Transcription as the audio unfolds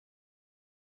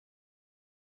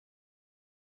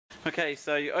Okay,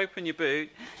 so you open your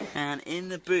boot, and in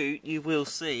the boot you will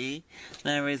see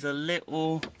there is a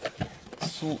little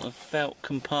sort of felt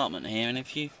compartment here, and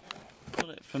if you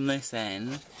pull it from this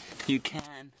end you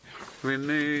can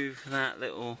remove that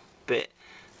little bit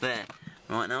there.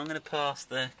 Right, now I'm going to pass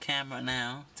the camera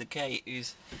now to Kate,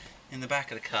 who's in the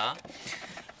back of the car.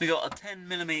 We got a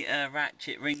 10mm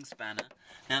ratchet ring spanner.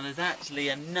 Now there's actually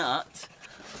a nut,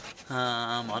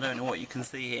 I don't know what you can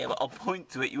see here, but I'll point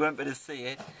to it, you won't be able to see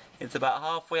it. It's about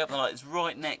halfway up the light, it's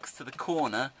right next to the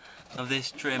corner of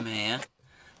this trim here.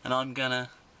 And I'm going to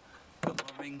put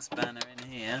my ring spanner in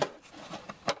here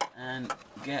and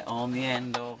get on the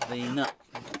end of the nut.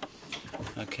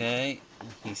 Okay,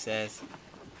 he says.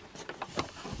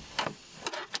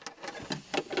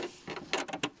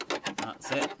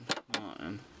 That's it. Right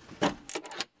then.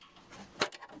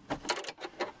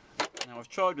 Now I've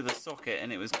tried with a socket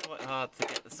and it was quite hard to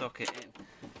get the socket in,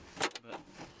 but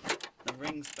the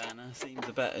ring spanner seems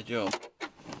a better job.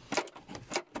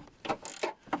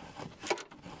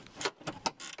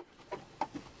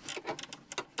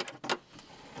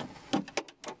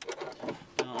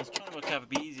 Now I was trying to work out if it'd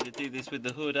be easier to do this with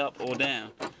the hood up or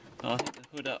down, but I think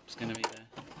the hood up's going to be there.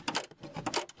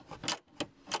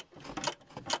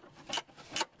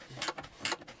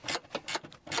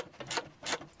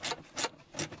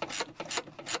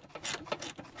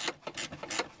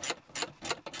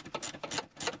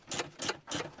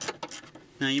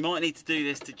 Now you might need to do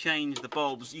this to change the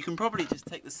bulbs. You can probably just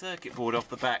take the circuit board off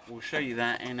the back. We'll show you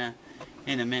that in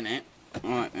a minute.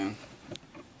 Right then.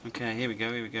 Okay, here we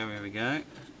go, here we go, here we go.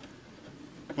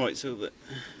 Right, so that.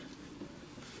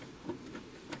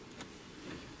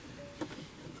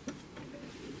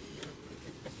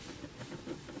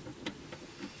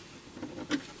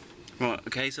 Right,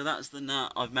 okay, so that's the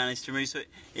nut I've managed to remove. So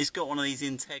it's got one of these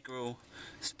integral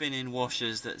spinning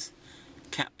washers that's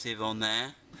captive on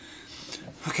there.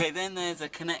 Okay, then there's a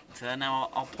connector. Now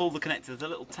I'll pull the connector. There's a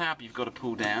little tab you've got to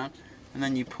pull down, and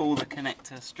then you pull the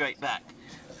connector straight back.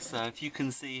 So if you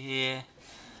can see here,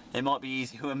 it might be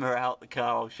easier when we're out the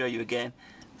car. I'll show you again.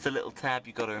 It's a little tab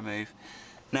you've got to remove.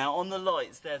 Now on the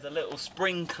lights there's a little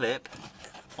spring clip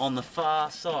on the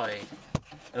far side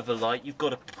of the light. You've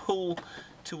got to pull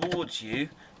towards you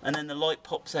and then the light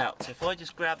pops out. So if I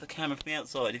just grab the camera from the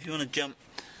outside, if you want to jump,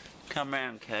 come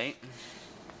round, Kate.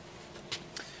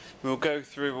 We'll go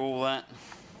through all that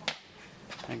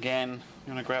again.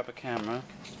 I'm going to grab a camera.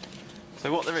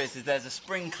 So what there is there's a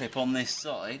spring clip on this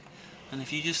side, and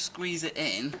if you just squeeze it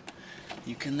in,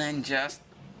 you can then just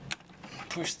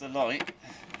push the light.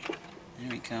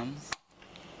 Here he comes.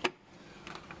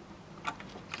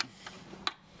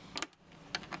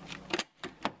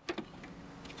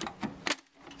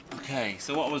 Okay,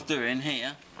 so what I was doing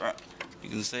here, right, you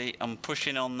can see I'm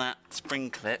pushing on that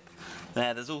spring clip.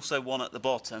 There's also one at the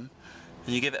bottom,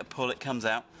 and you give it a pull, it comes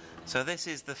out. So this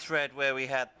is the thread where we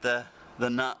had the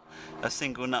nut, a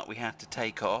single nut we had to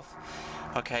take off.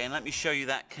 Okay, and let me show you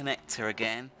that connector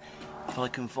again. If I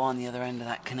can find the other end of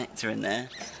that connector in there,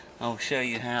 I'll show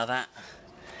you how that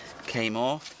came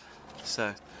off.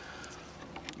 So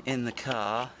in the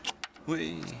car,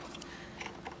 whee,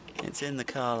 it's in the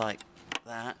car like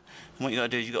that. And what you got to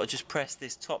do is you got to just press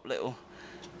this top little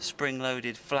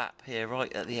spring-loaded flap here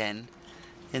right at the end,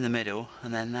 in the middle,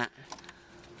 and then that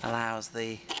allows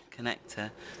the connector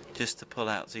just to pull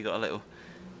out. So you got a little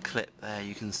clip there,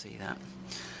 you can see that.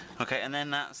 Okay, and then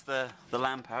that's the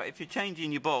lamp out. If you're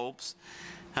changing your bulbs,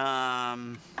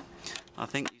 I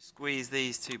think you squeeze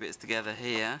these two bits together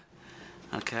here.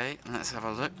 Okay, let's have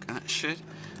a look. That should.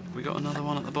 We got another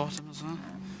one at the bottom as well.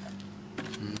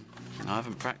 I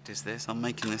haven't practiced this. I'm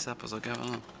making this up as I go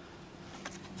along.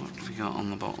 What have we got on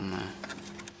the bottom there?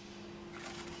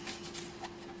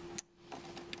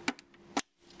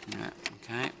 Yeah,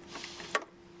 okay.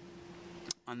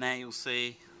 And there you'll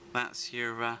see that's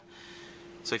your.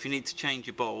 So if you need to change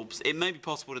your bulbs, it may be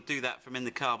possible to do that from in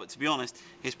the car, but to be honest,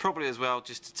 it's probably as well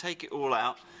just to take it all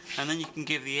out, and then you can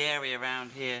give the area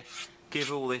around here,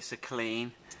 give all this a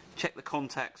clean, check the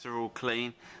contacts are all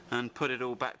clean, and put it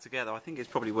all back together. I think it's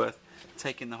probably worth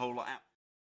taking the whole lot out.